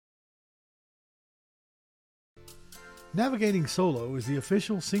Navigating Solo is the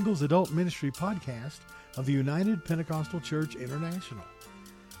official singles adult ministry podcast of the United Pentecostal Church International.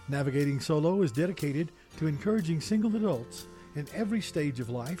 Navigating Solo is dedicated to encouraging single adults in every stage of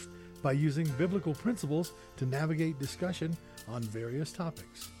life by using biblical principles to navigate discussion on various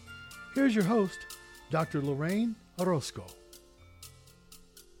topics. Here's your host, Dr. Lorraine Orozco.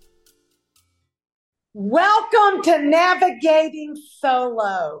 Welcome to Navigating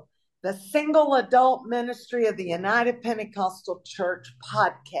Solo, the single adult ministry of the United Pentecostal Church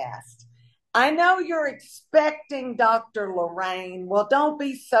podcast. I know you're expecting Dr. Lorraine. Well, don't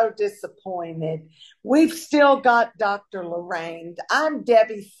be so disappointed. We've still got Dr. Lorraine. I'm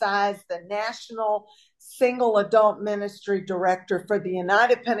Debbie Saiz, the National Single Adult Ministry Director for the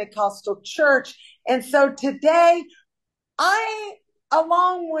United Pentecostal Church. And so today,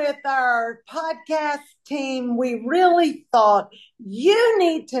 along with our podcast team, we really thought you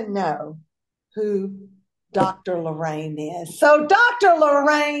need to know who Dr. Lorraine is. So, Dr.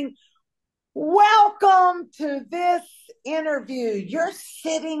 Lorraine, welcome to this interview. You're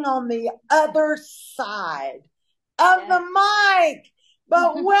sitting on the other side of the mic,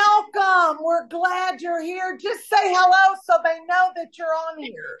 but welcome. We're glad you're here. Just say hello so they know that you're on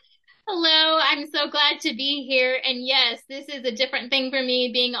here. Hello, I'm so glad to be here. And yes, this is a different thing for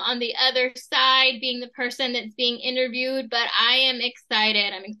me, being on the other side, being the person that's being interviewed, but I am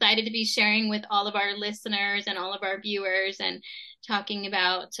excited. I'm excited to be sharing with all of our listeners and all of our viewers and talking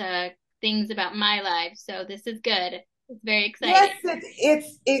about things about my life. So this is good. It's very exciting.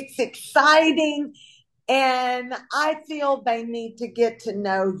 Yes, it's exciting, and I feel they need to get to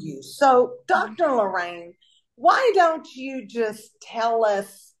know you. So, Dr. Lorraine, why don't you just tell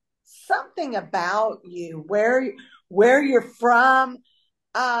us something about you, where you're from?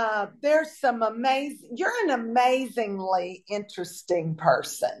 There's some you're an amazingly interesting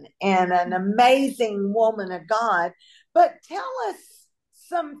person and an amazing woman of God, but tell us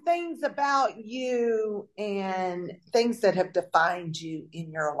some things about you and things that have defined you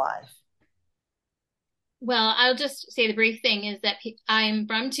in your life. Well, I'll just say the brief thing is that I'm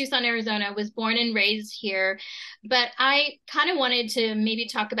from Tucson, Arizona, was born and raised here, but I kind of wanted to maybe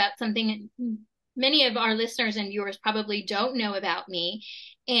talk about something many of our listeners and viewers probably don't know about me.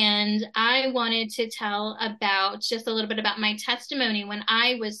 And I wanted to tell about just a little bit about my testimony. When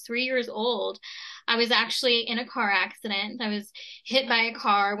I was 3 years old, I was actually in a car accident. I was hit by a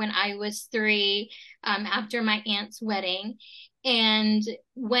car when I was 3, after my aunt's wedding. And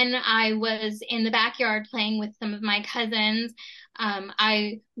when I was in the backyard playing with some of my cousins,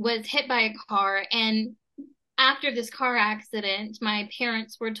 I was hit by a car. And after this car accident, my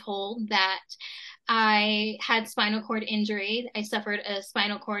parents were told that I had spinal cord injury. I suffered a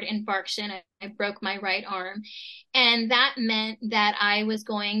spinal cord infarction. I broke my right arm. And that meant that I was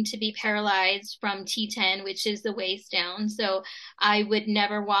going to be paralyzed from T10, which is the waist down. So I would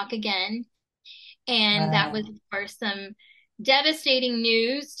never walk again. And that was, of course, some devastating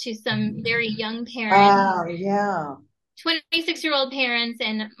news to some very young parents. Oh, yeah. 26-year-old parents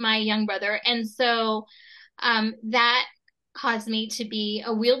and my young brother. And so that caused me to be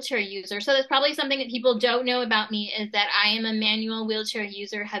a wheelchair user. So that's probably something that people don't know about me, is that I am a manual wheelchair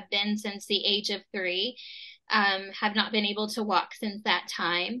user, have been since the age of 3, have not been able to walk since that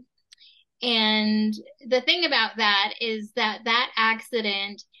time. And the thing about that is that that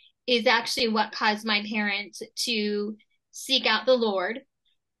accident is actually what caused my parents to seek out the Lord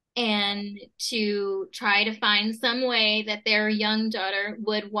and to try to find some way that their young daughter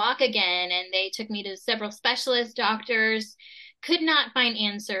would walk again. And they took me to several specialist doctors, could not find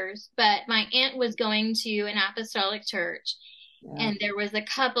answers, but my aunt was going to an apostolic church. Yeah. And there was a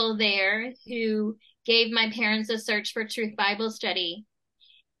couple there who gave my parents a Search for Truth Bible study.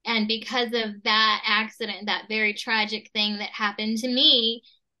 And because of that accident, that very tragic thing that happened to me,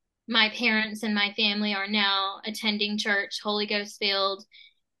 my parents and my family are now attending church, Holy Ghost filled.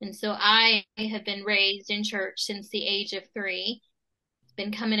 And so I have been raised in church since the age of 3.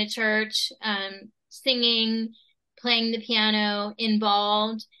 Been coming to church, singing, playing the piano,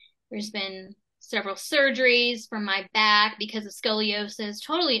 involved. There's been several surgeries for my back because of scoliosis,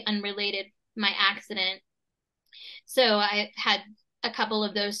 totally unrelated to my accident. So I had a couple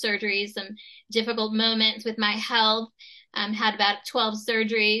of those surgeries, some difficult moments with my health. Had about 12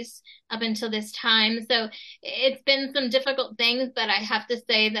 surgeries up until this time. So it's been some difficult things, but I have to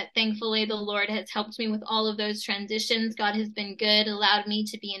say that thankfully the Lord has helped me with all of those transitions. God has been good, allowed me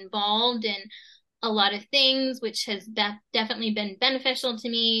to be involved in a lot of things, which has definitely been beneficial to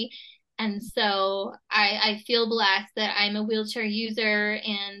me. And so I feel blessed that I'm a wheelchair user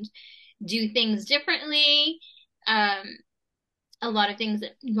and do things differently. a lot of things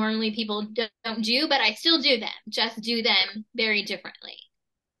that normally people don't do, but I still do them, just do them very differently.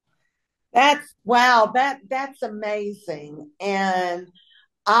 That's wow, that's amazing. And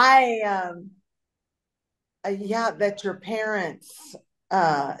I yeah, that your parents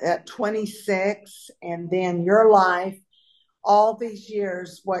at 26 and then your life all these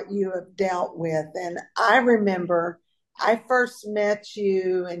years, what you have dealt with. And I remember I first met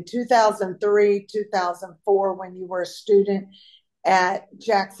you in 2003, 2004, when you were a student at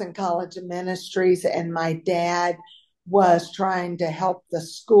Jackson College of Ministries, and my dad was trying to help the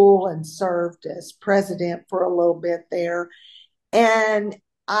school and served as president for a little bit there. And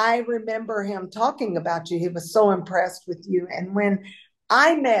I remember him talking about you. He was so impressed with you. And when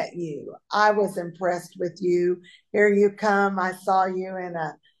I met you, I was impressed with you. Here you come. I saw you in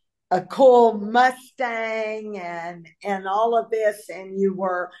a cool Mustang and all of this, and you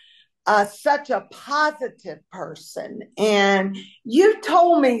were such a positive person. And you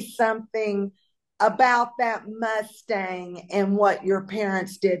told me something about that Mustang and what your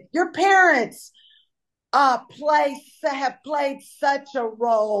parents did. Your parents have played such a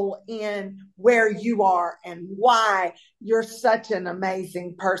role in where you are and why you're such an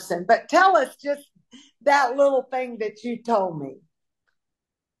amazing person. But tell us just that little thing that you told me.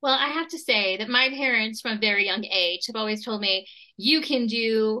 Well, I have to say that my parents from a very young age have always told me you can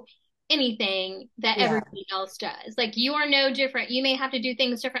do anything that Yeah. everybody else does. Like you are no different. You may have to do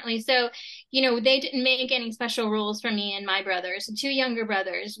things differently. So, they didn't make any special rules for me and my brothers, two younger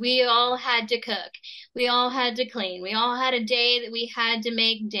brothers. We all had to cook. We all had to clean. We all had a day that we had to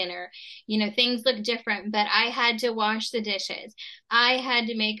make dinner. Things look different, but I had to wash the dishes. I had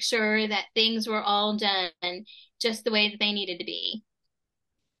to make sure that things were all done just the way that they needed to be.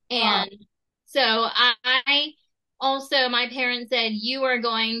 Wow. And so I also, my parents said, you are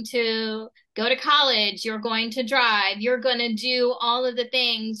going to go to college, you're going to drive, you're going to do all of the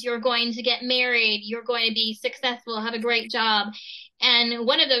things, you're going to get married, you're going to be successful, have a great job. And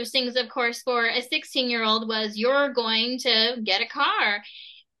one of those things, of course, for a 16-year-old was you're going to get a car.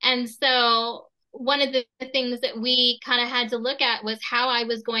 And so one of the things that we kind of had to look at was how I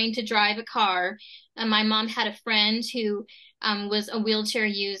was going to drive a car. My mom had a friend who was a wheelchair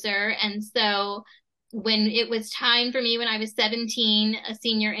user. And so when it was time for me, when I was 17, a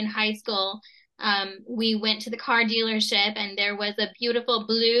senior in high school, we went to the car dealership and there was a beautiful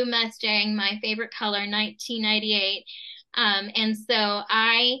blue Mustang, my favorite color, 1998. And so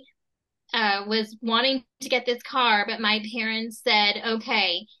I was wanting to get this car, but my parents said,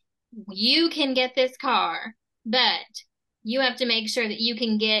 okay, you can get this car, but you have to make sure that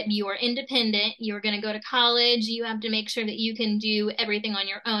you are independent. You're going to go to college. You have to make sure that you can do everything on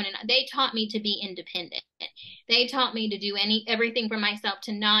your own. And they taught me to be independent. They taught me to do everything for myself,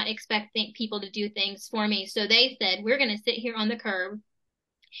 to not expect people to do things for me. So they said, we're going to sit here on the curb.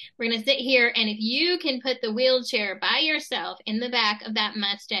 We're going to sit here, and if you can put the wheelchair by yourself in the back of that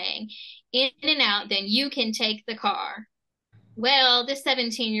Mustang, in and out, then you can take the car. Well, this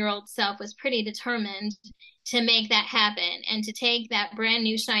 17-year-old self was pretty determined to make that happen and to take that brand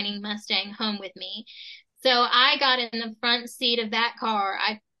new shining Mustang home with me. So I got in the front seat of that car.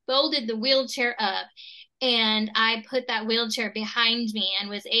 I folded the wheelchair up and I put that wheelchair behind me and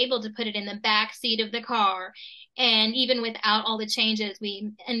was able to put it in the back seat of the car. And even without all the changes,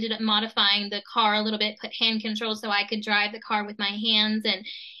 we ended up modifying the car a little bit, put hand controls so I could drive the car with my hands.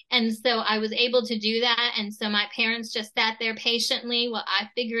 And so I was able to do that. And so my parents just sat there patiently while I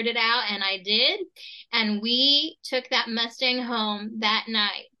figured it out, and I did. And we took that Mustang home that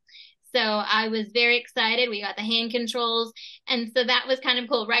night. So I was very excited. We got the hand controls. And so that was kind of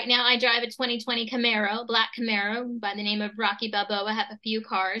cool. Right now, I drive a 2020 Camaro, black Camaro by the name of Rocky Balboa. I have a few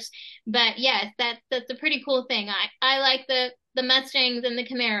cars. But yes, that's a pretty cool thing. I like the Mustangs and the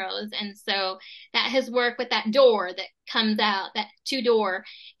Camaros. And so that has worked with that door that comes out, that two-door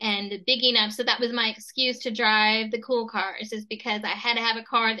and big enough. So that was my excuse to drive the cool cars, is because I had to have a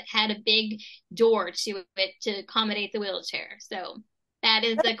car that had a big door to it to accommodate the wheelchair. So that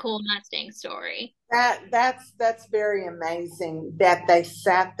is a cool Mustang story. That's very amazing that they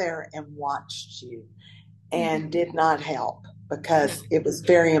sat there and watched you Mm-hmm. and did not help, No. because it was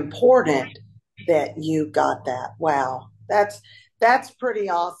very important that you got that. Wow. That's pretty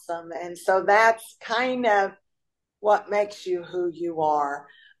awesome. And so that's kind of what makes you who you are.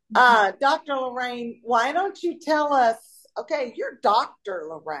 Mm-hmm. Dr. Lorraine, why don't you tell us, okay, you're Dr.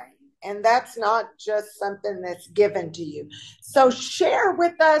 Lorraine, and that's not just something that's given to you. So share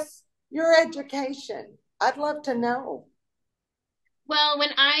with us your education. I'd love to know. Well,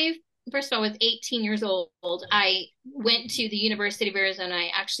 when I first of all, I was 18 years old. I went to the University of Arizona.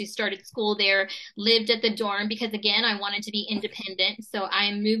 I actually started school there, lived at the dorm because, again, I wanted to be independent. So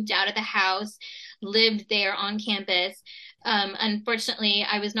I moved out of the house, lived there on campus. Unfortunately,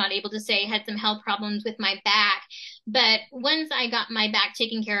 I was not able to stay, had some health problems with my back. But once I got my back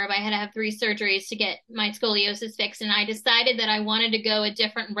taken care of, I had to have 3 surgeries to get my scoliosis fixed. And I decided that I wanted to go a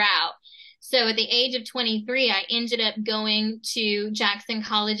different route. So at the age of 23, I ended up going to Jackson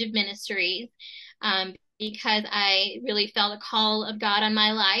College of Ministries because I really felt a call of God on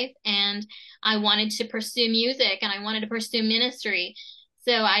my life, and I wanted to pursue music and I wanted to pursue ministry.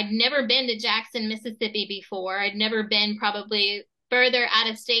 So I'd never been to Jackson, Mississippi before. I'd never been probably further out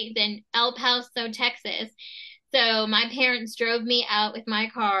of state than El Paso, Texas. So my parents drove me out with my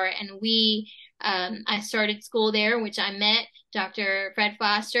car, and I started school there, which I met Dr. Fred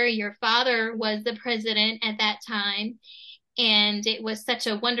Foster. Your father was the president at that time. And it was such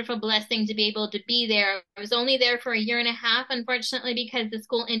a wonderful blessing to be able to be there. I was only there for a year and a half, unfortunately, because the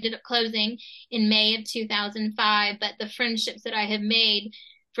school ended up closing in May of 2005. But the friendships that I have made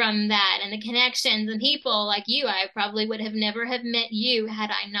from that and the connections and people like you, I probably would have never have met you had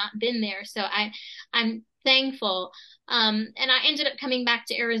I not been there. So I'm thankful. And I ended up coming back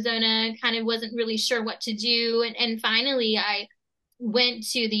to Arizona, kind of wasn't really sure what to do. And finally, I went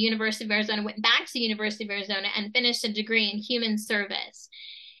to the University of Arizona, went back to the University of Arizona and finished a degree in human service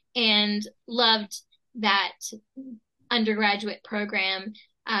and loved that undergraduate program.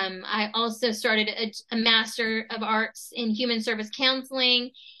 I also started a Master of Arts in Human Service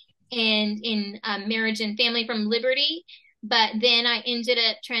Counseling and in Marriage and Family from Liberty. But then I ended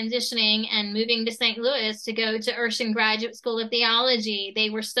up transitioning and moving to St. Louis to go to Urshan Graduate School of Theology.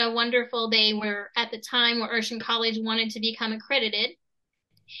 They were so wonderful. They were at the time where Urshan College wanted to become accredited.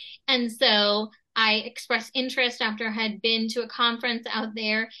 And so I expressed interest after I had been to a conference out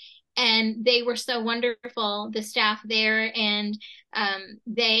there, and they were so wonderful, the staff there, and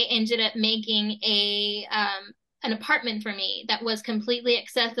they ended up making an apartment for me that was completely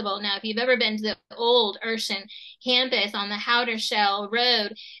accessible. Now, if you've ever been to the old Urshan campus on the Howder Shell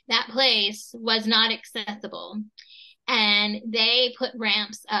Road, that place was not accessible. And they put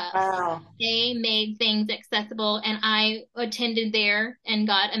ramps up. Wow. They made things accessible. And I attended there and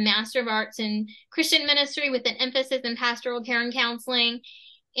got a Master of Arts in Christian Ministry with an emphasis in pastoral care and counseling,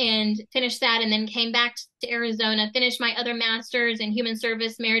 and finished that, and then came back to Arizona, finished my other master's in human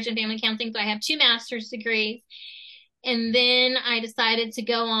service, marriage and family counseling. So I have 2 master's degrees. And then I decided to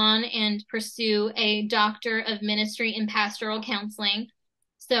go on and pursue a doctor of ministry in pastoral counseling.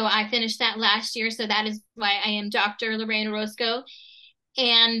 So I finished that last year. So that is why I am Dr. Lorraine Orozco.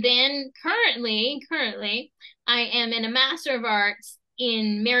 And then currently, I am in a Master of Arts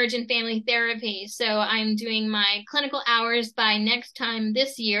in marriage and family therapy. So I'm doing my clinical hours. By next time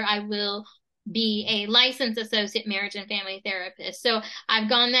this year, I will be a licensed associate marriage and family therapist. So I've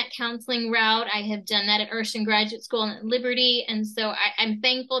gone that counseling route. I have done that at Urshan Graduate School and at Liberty. And so I'm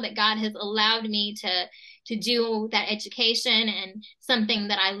thankful that God has allowed me to do that education and something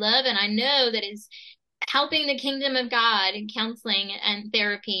that I love and I know that is helping the kingdom of God in counseling and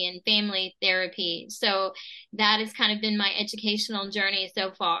therapy and family therapy. So that has kind of been my educational journey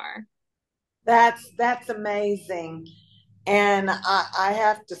so far. That's amazing. And I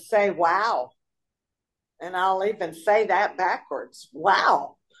have to say, wow. And I'll even say that backwards.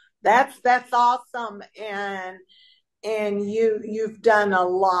 Wow. That's awesome. And you've done a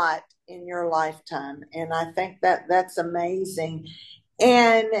lot in your lifetime. And I think that's amazing.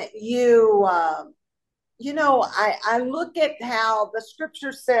 And I look at how the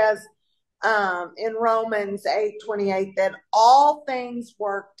scripture says in Romans 8:28 that all things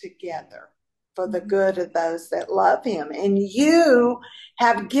work together for the good of those that love him. And you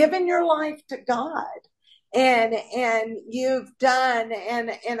have given your life to God. And you've done, and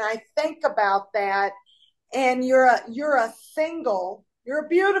I think about that, and you're a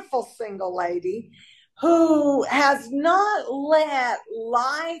beautiful single lady who has not let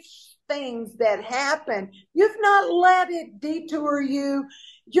life things that happen, you've not let it detour you.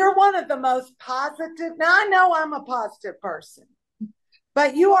 You're one of the most positive. Now I know I'm a positive person,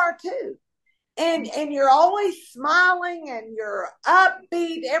 but you are too. And you're always smiling and you're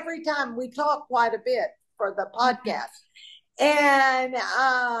upbeat every time. We talk quite a bit for the podcast. And,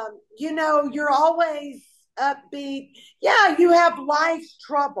 you're always upbeat. Yeah, you have life's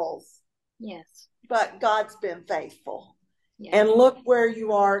troubles. Yes. But God's been faithful. Yes. And look where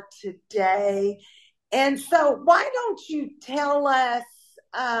you are today. And so why don't you tell us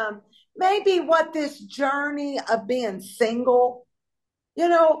maybe what this journey of being single,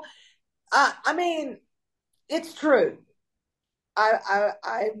 it's true.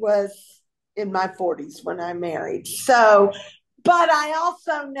 I was in my 40s when I married. So, but I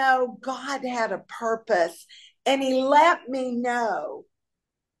also know God had a purpose, and he let me know.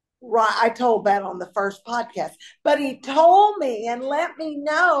 Right, I told that on the first podcast, but he told me and let me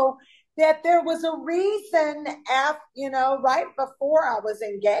know that there was a reason after, right before I was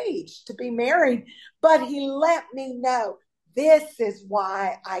engaged to be married, but he let me know this is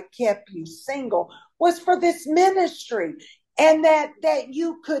why I kept you single, was for this ministry, and that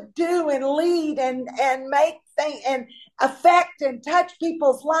you could do and lead and make things and affect and touch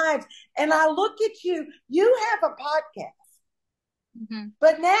people's lives. And I look at you, you have a podcast. Mm-hmm.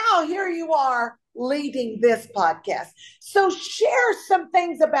 But now here you are leading this podcast. So share some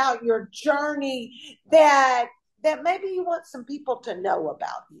things about your journey that maybe you want some people to know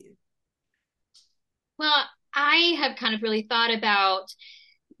about you. Well, I have kind of really thought about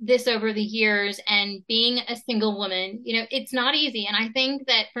this over the years, and being a single woman, it's not easy. And I think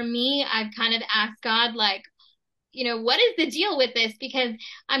that for me, I've kind of asked God, like, what is the deal with this? Because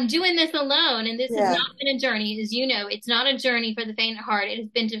I'm doing this alone, and this has not been a journey. As you know, it's not a journey for the faint of heart. It has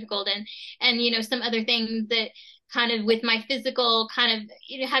been difficult. And some other things that kind of with my physical kind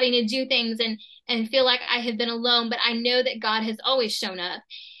of, having to do things and feel like I have been alone, but I know that God has always shown up,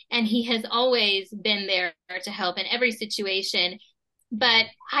 and he has always been there to help in every situation. But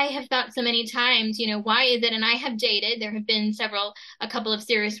I have thought so many times, why is it? And I have dated. There have been a couple of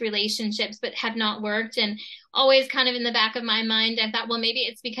serious relationships, but have not worked. And always kind of in the back of my mind, I thought, well, maybe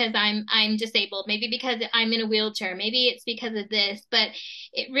it's because I'm disabled. Maybe because I'm in a wheelchair. Maybe it's because of this. But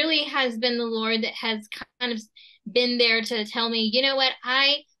it really has been the Lord that has kind of been there to tell me, you know what,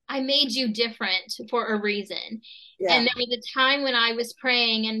 I made you different for a reason. Yeah. And there was a time when I was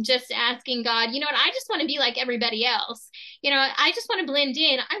praying and just asking God, I just want to be like everybody else. I just want to blend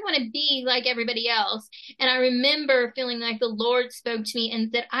in. I want to be like everybody else. And I remember feeling like the Lord spoke to me and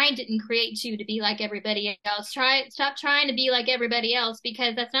said, I didn't create you to be like everybody else. Stop trying to be like everybody else,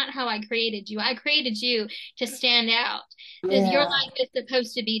 because that's not how I created you. I created you to stand out. Yeah. Your life is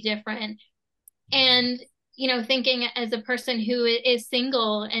supposed to be different. And thinking as a person who is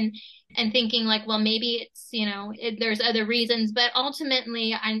single and thinking like, well, maybe it's, there's other reasons, but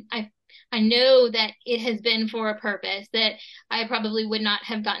ultimately I know that it has been for a purpose, that I probably would not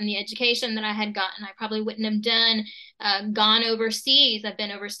have gotten the education that I had gotten. I probably wouldn't have gone overseas. I've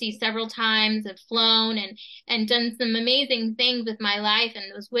been overseas several times. I've flown and done some amazing things with my life, and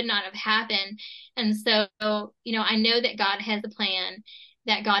those would not have happened. And so, I know that God has a plan,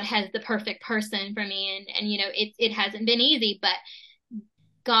 that God has the perfect person for me. And it hasn't been easy, but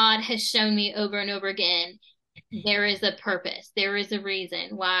God has shown me over and over again, there is a purpose. There is a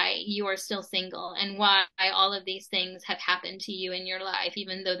reason why you are still single, and why all of these things have happened to you in your life,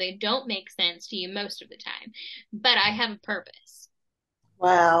 even though they don't make sense to you most of the time. But I have a purpose.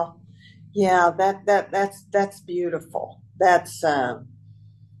 Wow. Yeah, that's beautiful. That's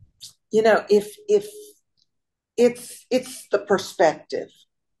if it's the perspective,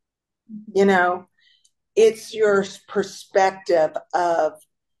 it's your perspective of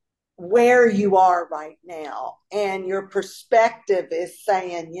where you are right now. And your perspective is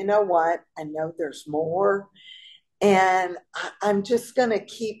saying, you know what? I know there's more. And I'm just going to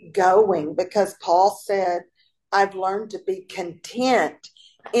keep going, because Paul said, I've learned to be content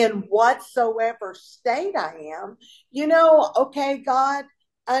in whatsoever state I am. Okay, God,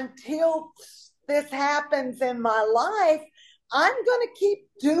 until this happens in my life, I'm going to keep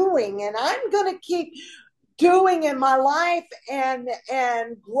doing, and I'm going to keep doing in my life and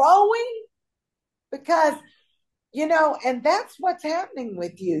growing, because and that's what's happening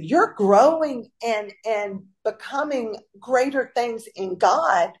with you. You're growing and becoming greater things in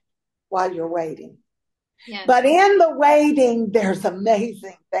God while you're waiting. Yes. But in the waiting, there's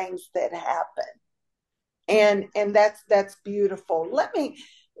amazing things that happen, and that's beautiful. Let me,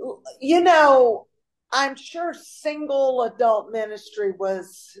 I'm sure single adult ministry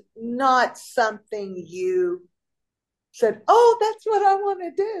was not something you said, oh, that's what I want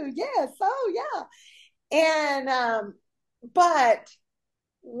to do. Yes. Oh, yeah. And, but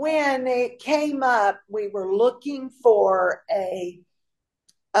when it came up, we were looking for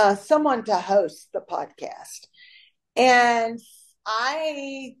someone to host the podcast. And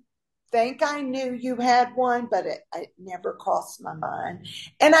I think I knew you had one, but it never crossed my mind.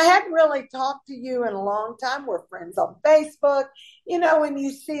 And I hadn't really talked to you in a long time. We're friends on Facebook, and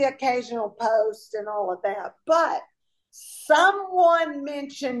you see occasional posts and all of that. But someone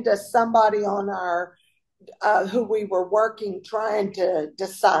mentioned to somebody on our, who we were working, trying to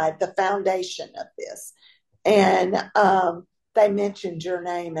decide the foundation of this. And they mentioned your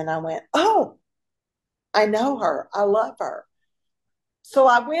name, and I went, oh, I know her. I love her. So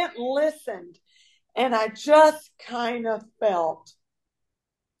I went and listened, and I just kind of felt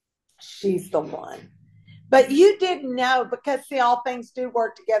she's the one. But you didn't know, because see, all things do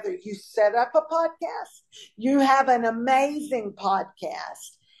work together. You set up a podcast. You have an amazing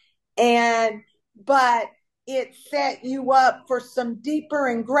podcast. But it set you up for some deeper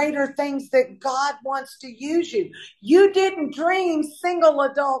and greater things that God wants to use you. You didn't dream single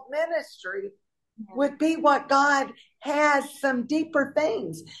adult ministry would be what God has, some deeper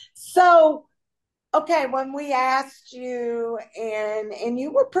things. So, okay, when we asked you, and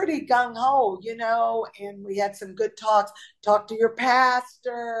you were pretty gung-ho, and we had some good talk to your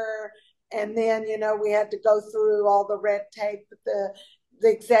pastor, and then, we had to go through all the red tape with the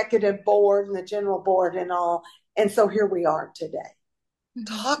executive board and the general board and all. And so here we are today,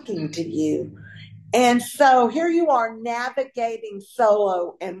 talking to you. And so here you are navigating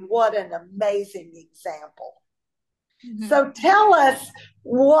solo, and what an amazing example. So tell us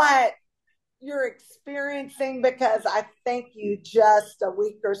what you're experiencing, because I think you just a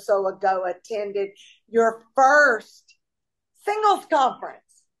week or so ago attended your first singles conference.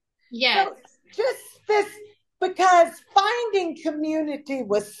 Yes. So just this, because finding community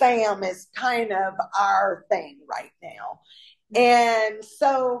with Sam is kind of our thing right now. And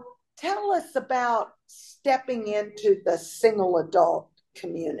so tell us about stepping into the single adult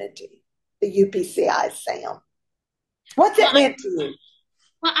community, the UPCI, Sam. What's it meant to you?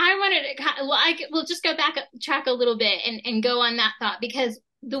 Well, I wanted to, we'll just go back track a little bit and go on that thought, because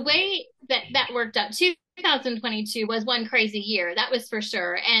the way that worked out, 2022 was one crazy year, that was for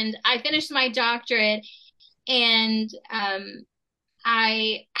sure. And I finished my doctorate, and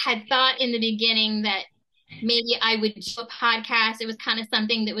I had thought in the beginning that maybe I would do a podcast. It was kind of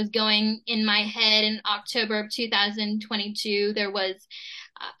something that was going in my head. In October of 2022, there was,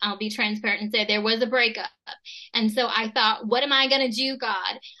 I'll be transparent and say, there was a breakup. And so I thought, what am I going to do,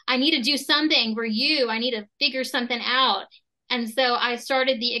 God? I need to do something for you. I need to figure something out. And so I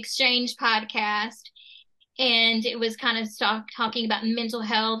started the Exchange podcast, and it was kind of talking about mental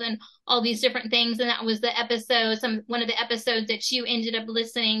health and all these different things. And that was the episode, one of the episodes that you ended up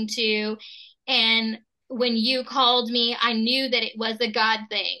listening to. And when you called me, I knew that it was a God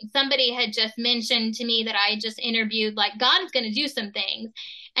thing. Somebody had just mentioned to me that I just interviewed, like, God is going to do some things,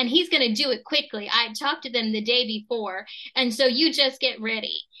 and he's going to do it quickly. I had talked to them the day before. And so you just get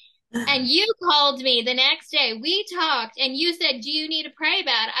ready. And you called me the next day. We talked, and you said, do you need to pray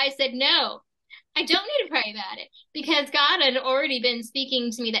about it? I said, no, I don't need to pray about it, because God had already been speaking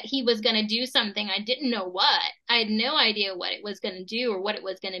to me that he was going to do something. I didn't know what. I had no idea what it was going to do or what it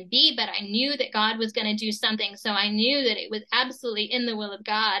was going to be, but I knew that God was going to do something. So I knew that it was absolutely in the will of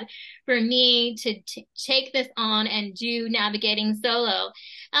God for me to take this on and do Navigating Solo.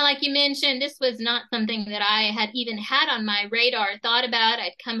 And like you mentioned, this was not something that I had even had on my radar, thought about.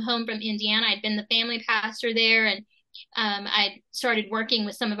 I'd come home from Indiana. I'd been the family pastor there, and I started working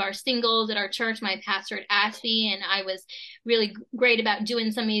with some of our singles at our church. My pastor had asked me, and I was really great about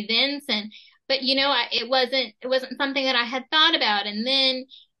doing some events. But it wasn't something that I had thought about. And then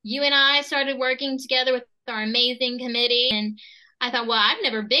you and I started working together with our amazing committee, and I thought, well, I've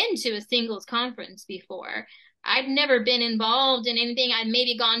never been to a singles conference before. I'd never been involved in anything. I'd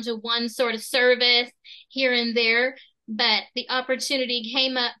maybe gone to one sort of service here and there, but the opportunity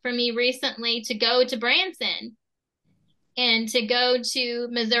came up for me recently to go to Branson and to go to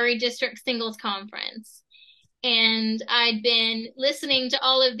Missouri District Singles Conference. And I'd been listening to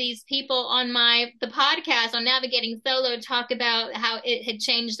all of these people on the podcast on Navigating Solo talk about how it had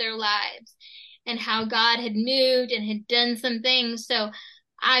changed their lives and how God had moved and had done some things. So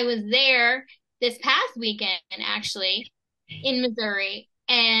I was there this past weekend, actually, in Missouri,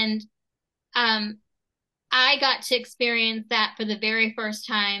 and I got to experience that for the very first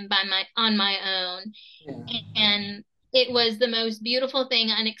time on my own. Yeah. And it was the most beautiful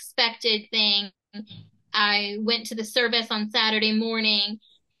thing, unexpected thing. I went to the service on Saturday morning,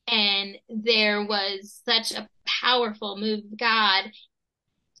 and there was such a powerful move of God.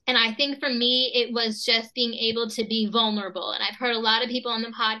 And I think for me, it was just being able to be vulnerable. And I've heard a lot of people on the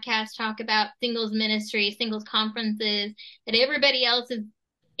podcast talk about singles ministry, singles conferences, that everybody else is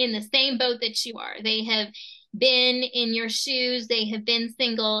in the same boat that you are. They have been in your shoes. They have been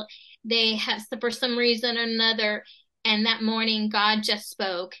single. They have, for some reason or another. And that morning, God just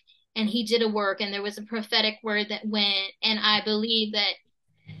spoke, and he did a work, and there was a prophetic word that went. And I believe that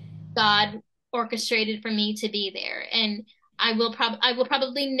God orchestrated for me to be there. And I will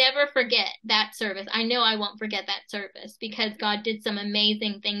probably never forget that service. I know I won't forget that service, because God did some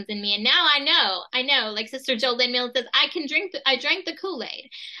amazing things in me. And now I know, like Sister Jolene Mills says, I drank the Kool-Aid.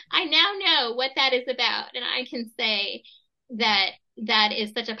 I now know what that is about. And I can say that that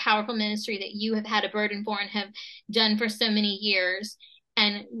is such a powerful ministry that you have had a burden for and have done for so many years,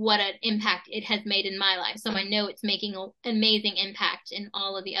 and what an impact it has made in my life. So I know it's making an amazing impact in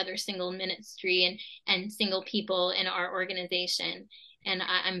all of the other single ministry and single people in our organization. And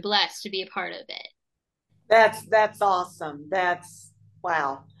I'm blessed to be a part of it. That's awesome. That's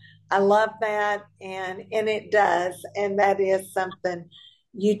wow. I love that, and it does, and that is something.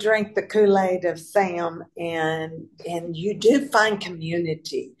 You drink the Kool-Aid of Sam, and you do find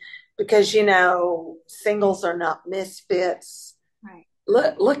community because singles are not misfits. Right.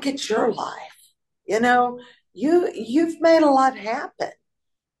 Look at your life. You've made a lot happen,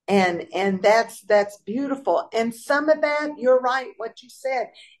 and that's beautiful. And some of that, you're right, what you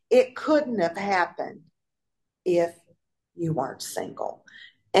said, it couldn't have happened if you weren't single.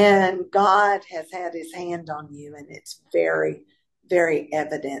 And God has had his hand on you, and it's very, very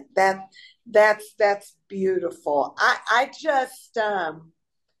evident. That's beautiful. I just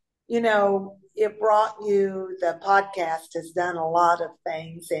it brought you, the podcast has done a lot of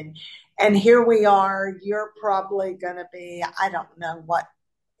things, and here we are. You're probably gonna be, I don't know what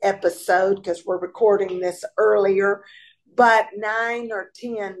episode, because we're recording this earlier, but 9 or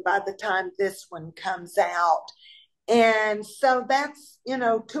 10 by the time this one comes out. And so that's,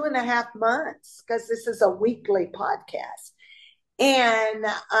 2.5 months, because this is a weekly podcast. And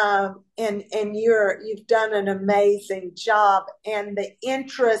you've done an amazing job, and the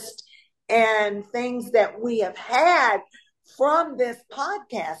interest and things that we have had from this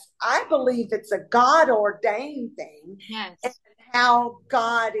podcast, I believe it's a God ordained thing. Yes. And how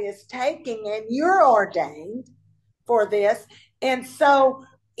God is taking, and you're ordained for this. And so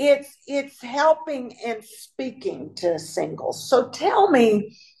it's helping and speaking to singles. So tell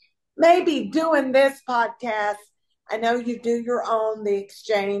me, maybe doing this podcast, I know you do your own, The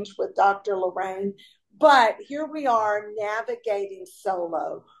Exchange with Dr. Lorraine, but here we are navigating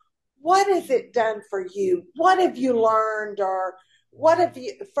solo. What has it done for you? What have you learned, or what have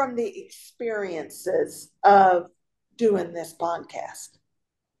you, from the experiences of doing this podcast?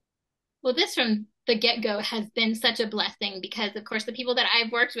 Well, this from the get-go has been such a blessing because, of course, the people that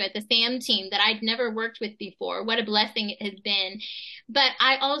I've worked with, the SAM team that I'd never worked with before, what a blessing it has been. But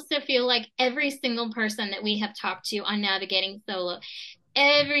I also feel like every single person that we have talked to on Navigating Solo,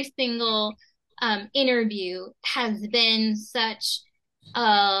 every single interview has been such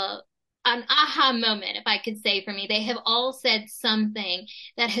an aha moment, if I could say, for me. They have all said something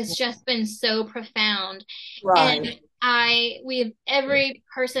that has just been so profound. Right. And every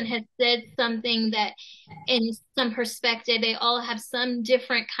person has said something that in some perspective, they all have some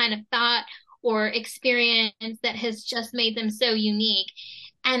different kind of thought or experience that has just made them so unique.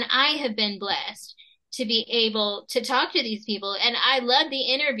 And I have been blessed to be able to talk to these people. And I love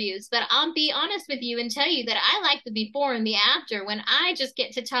the interviews, but I'll be honest with you and tell you that I like the before and the after, when I just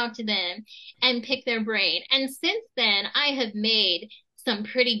get to talk to them and pick their brain. And since then, I have made some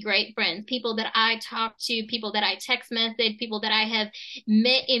pretty great friends, people that I talk to, people that I text message, people that I have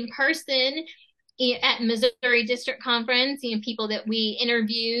met in person at Missouri District Conference, people that we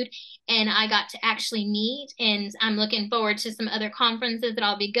interviewed and I got to actually meet. And I'm looking forward to some other conferences that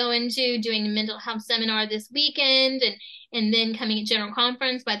I'll be going to, doing a mental health seminar this weekend, and then coming at General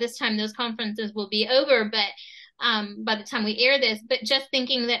Conference. By this time, those conferences will be over, but by the time we air this, but just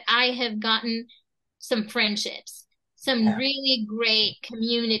thinking that I have gotten some friendships, some really great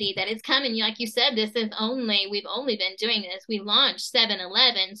community that is coming. Like you said, we've only been doing this. We launched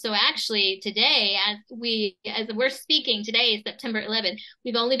 7/11. So actually today, as we're speaking, today is September 11th.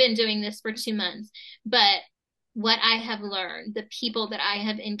 We've only been doing this for 2 months. But what I have learned, the people that I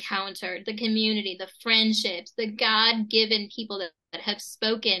have encountered, the community, the friendships, the God-given people that have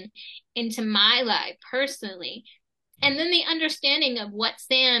spoken into my life personally, and then the understanding of what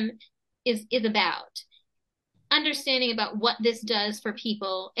SAM is about. Understanding about what this does for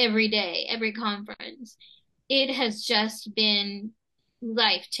people every day, every conference. It has just been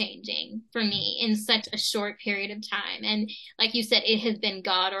life-changing for me in such a short period of time. And like you said, it has been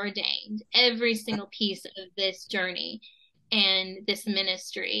God ordained. Every single piece of this journey and this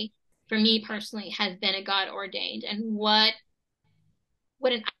ministry, for me personally, has been a God ordained. And what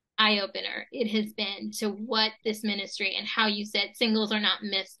an eye-opener it has been to what this ministry, and how you said singles are not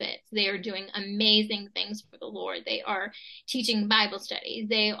misfits. They are doing amazing things for the Lord. They are teaching Bible studies.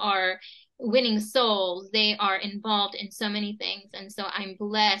 They are winning souls. They are involved in so many things. And so I'm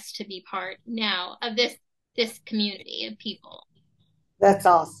blessed to be part now of this community of people. That's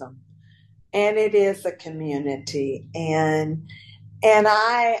awesome. And it is a community. And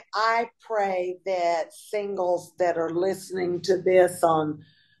I pray that singles that are listening to this on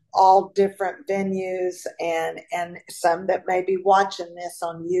all different venues and some that may be watching this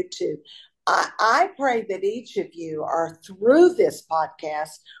on YouTube. I pray that each of you are through this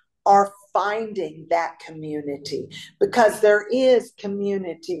podcast are finding that community, because there is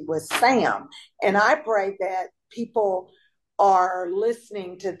community with Sam. And I pray that people are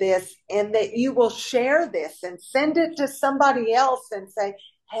listening to this and that you will share this and send it to somebody else and say,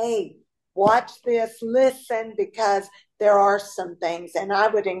 hey, watch this, listen, because there are some things. And I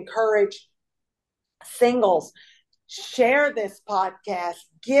would encourage singles, share this podcast,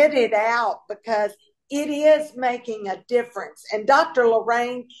 get it out, because it is making a difference. And Dr.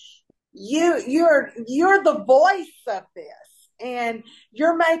 Lorraine, you're the voice of this, and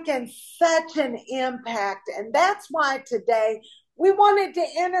you're making such an impact. And that's why today we wanted to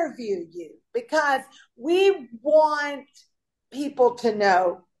interview you, because we want people to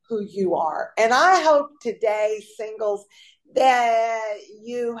know who you are. And I hope today, singles, that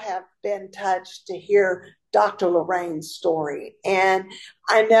you have been touched to hear Dr. Lorraine's story. And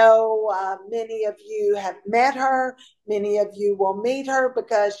I know many of you have met her. Many of you will meet her,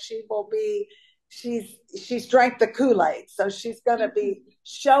 because she's drank the Kool-Aid. So she's going to be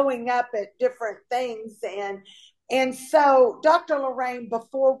showing up at different things. And so, Dr. Lorraine,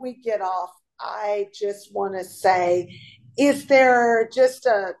 before we get off, I just want to say, is there, just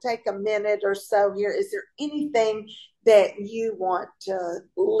to take a minute or so here, is there anything that you want to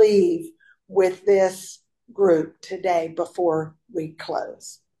leave with this group today before we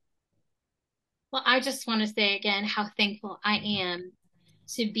close? Well, I just want to say again how thankful I am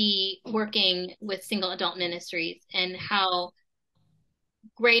to be working with Single Adult Ministries, and how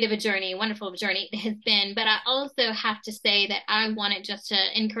great of a journey, wonderful of a journey it has been. But I also have to say that I wanted just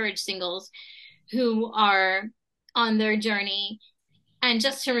to encourage singles who are on their journey, and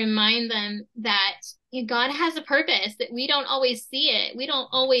just to remind them that God has a purpose, that we don't always see it. We don't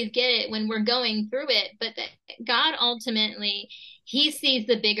always get it when we're going through it, but that God ultimately, he sees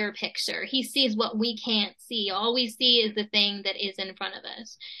the bigger picture. He sees what we can't see. All we see is the thing that is in front of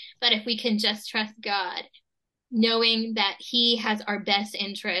us. But if we can just trust God, knowing that he has our best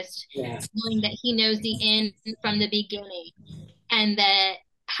interest, Yes. knowing that he knows the end from the beginning, and that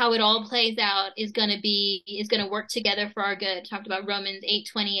how it all plays out is going to work together for our good. Talked about Romans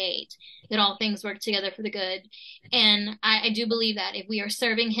 8:28, that all things work together for the good. And I do believe that if we are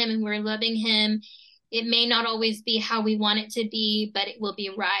serving him and we're loving him, it may not always be how we want it to be, but it will be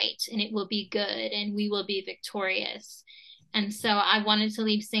right, and it will be good, and we will be victorious. And so I wanted to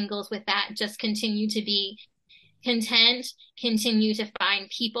leave singles with that. Just continue to be content, continue to find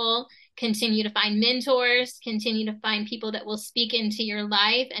people, continue to find mentors, continue to find people that will speak into your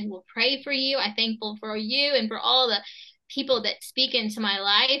life and will pray for you. I'm thankful for you and for all the people that speak into my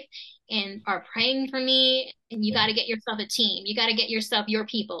life and are praying for me. And you got to get yourself a team. You got to get yourself your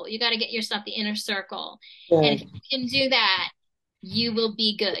people. You got to get yourself the inner circle. Yeah. And if you can do that, you will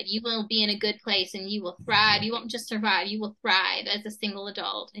be good. You will be in a good place, and you will thrive. You won't just survive. You will thrive as a single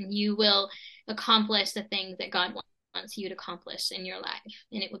adult, and you will accomplish the things that God wants you to accomplish in your life,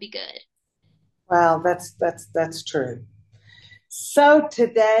 and it will be good. Wow, that's true. So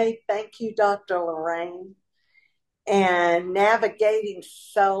today, thank you, Dr. Lorraine. And navigating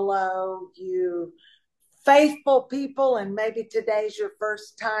solo, you faithful people, and maybe today's your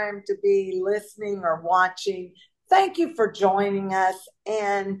first time to be listening or watching. Thank you for joining us.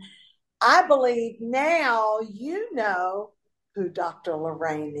 And I believe now you know who Dr.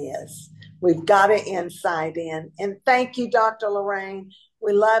 Lorraine is. We've got an insight in. And thank you, Dr. Lorraine.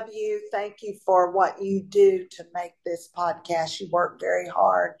 We love you. Thank you for what you do to make this podcast. You work very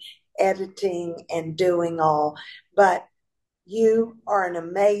hard editing and doing all. But you are an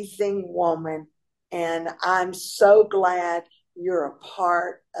amazing woman. And I'm so glad you're a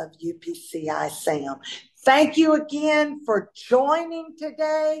part of UPCI Sam. Thank you again for joining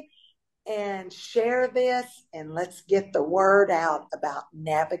today, and share this, and let's get the word out about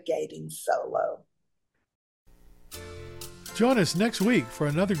navigating solo. Join us next week for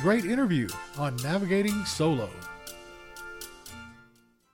another great interview on Navigating Solo.